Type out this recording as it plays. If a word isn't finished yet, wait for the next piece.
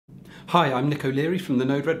Hi, I'm Nick O'Leary from the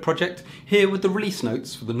Node-RED project, here with the release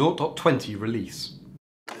notes for the 0.20 release.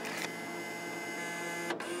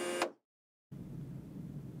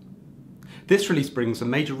 This release brings a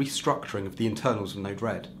major restructuring of the internals of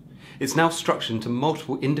Node-RED. It's now structured into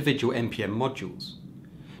multiple individual npm modules.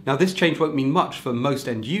 Now this change won't mean much for most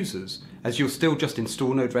end users, as you'll still just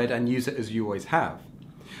install Node-RED and use it as you always have.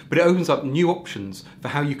 But it opens up new options for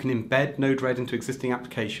how you can embed Node-RED into existing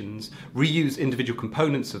applications, reuse individual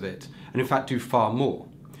components of it, and in fact do far more.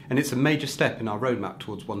 And it's a major step in our roadmap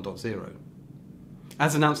towards 1.0.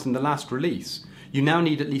 As announced in the last release, you now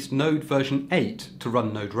need at least Node version 8 to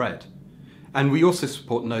run Node-RED. And we also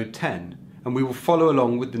support Node 10, and we will follow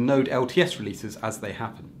along with the Node LTS releases as they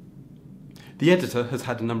happen. The editor has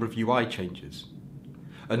had a number of UI changes.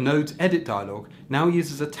 A Node's edit dialog now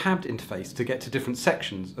uses a tabbed interface to get to different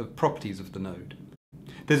sections of properties of the node.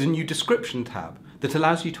 There's a new description tab that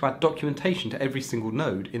allows you to add documentation to every single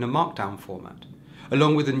node in a markdown format,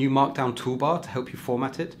 along with a new markdown toolbar to help you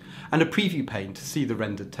format it, and a preview pane to see the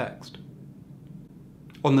rendered text.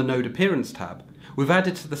 On the Node Appearance tab, we've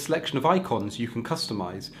added to the selection of icons you can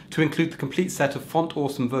customize to include the complete set of Font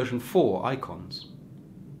Awesome version 4 icons.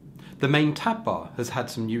 The main tab bar has had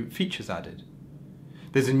some new features added.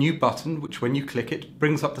 There's a new button which, when you click it,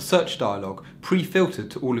 brings up the search dialog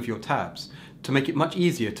pre-filtered to all of your tabs to make it much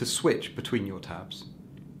easier to switch between your tabs.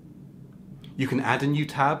 You can add a new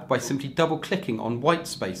tab by simply double-clicking on white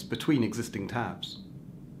space between existing tabs.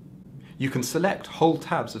 You can select whole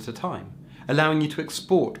tabs at a time, allowing you to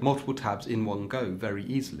export multiple tabs in one go very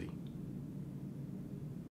easily.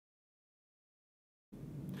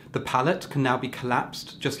 The palette can now be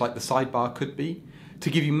collapsed, just like the sidebar could be, to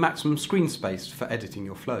give you maximum screen space for editing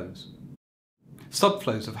your flows.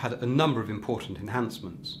 Subflows have had a number of important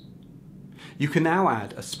enhancements. You can now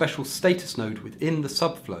add a special status node within the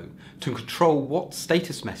subflow to control what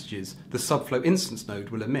status messages the subflow instance node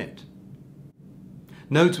will emit.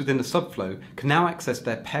 Nodes within a subflow can now access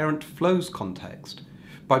their parent flows context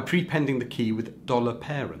by prepending the key with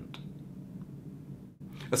 $parent.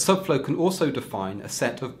 A subflow can also define a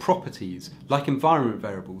set of properties, like environment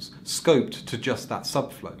variables, scoped to just that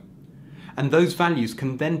subflow. And those values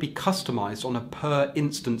can then be customized on a per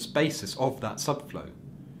instance basis of that subflow.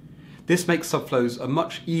 This makes subflows a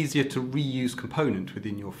much easier to reuse component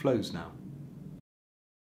within your flows now.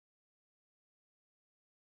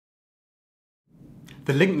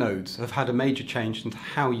 The link nodes have had a major change into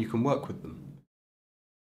how you can work with them.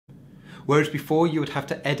 Whereas before you would have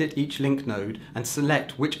to edit each link node and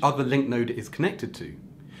select which other link node it is connected to.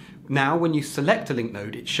 Now when you select a link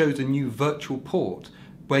node, it shows a new virtual port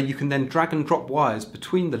where you can then drag and drop wires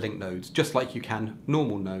between the link nodes just like you can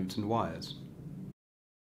normal nodes and wires.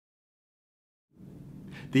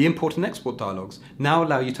 The import and export dialogs now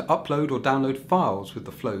allow you to upload or download files with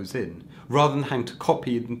the flows in, rather than having to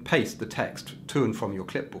copy and paste the text to and from your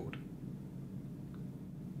clipboard.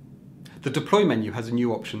 The deploy menu has a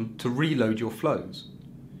new option to reload your flows.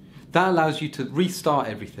 That allows you to restart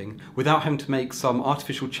everything without having to make some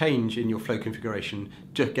artificial change in your flow configuration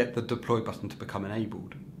to get the deploy button to become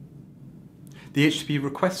enabled. The HTTP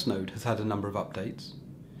request node has had a number of updates.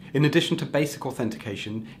 In addition to basic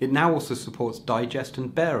authentication, it now also supports digest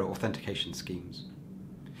and bearer authentication schemes.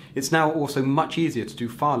 It's now also much easier to do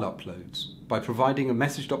file uploads by providing a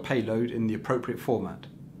message.payload in the appropriate format.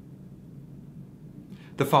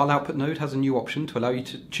 The file output node has a new option to allow you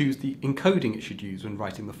to choose the encoding it should use when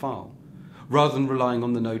writing the file, rather than relying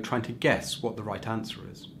on the node trying to guess what the right answer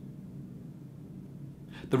is.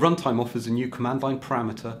 The runtime offers a new command line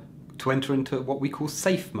parameter to enter into what we call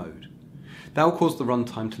safe mode. That will cause the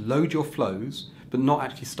runtime to load your flows, but not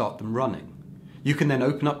actually start them running. You can then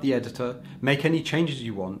open up the editor, make any changes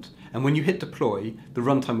you want, and when you hit deploy, the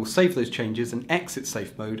runtime will save those changes and exit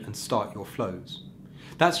safe mode and start your flows.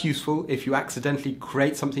 That's useful if you accidentally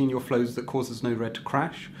create something in your flows that causes Node-RED to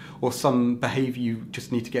crash, or some behavior you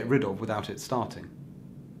just need to get rid of without it starting.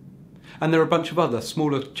 And there are a bunch of other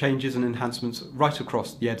smaller changes and enhancements right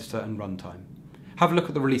across the editor and runtime. Have a look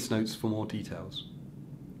at the release notes for more details.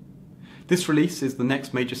 This release is the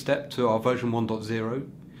next major step to our version 1.0.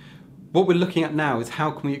 What we're looking at now is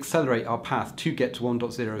how can we accelerate our path to get to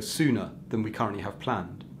 1.0 sooner than we currently have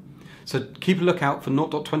planned. So keep a lookout for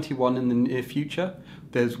 0.21 in the near future.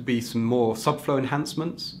 There'll be some more Subflow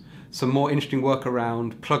enhancements, some more interesting work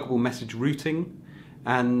around pluggable message routing,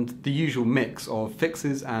 and the usual mix of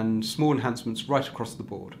fixes and small enhancements right across the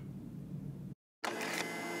board.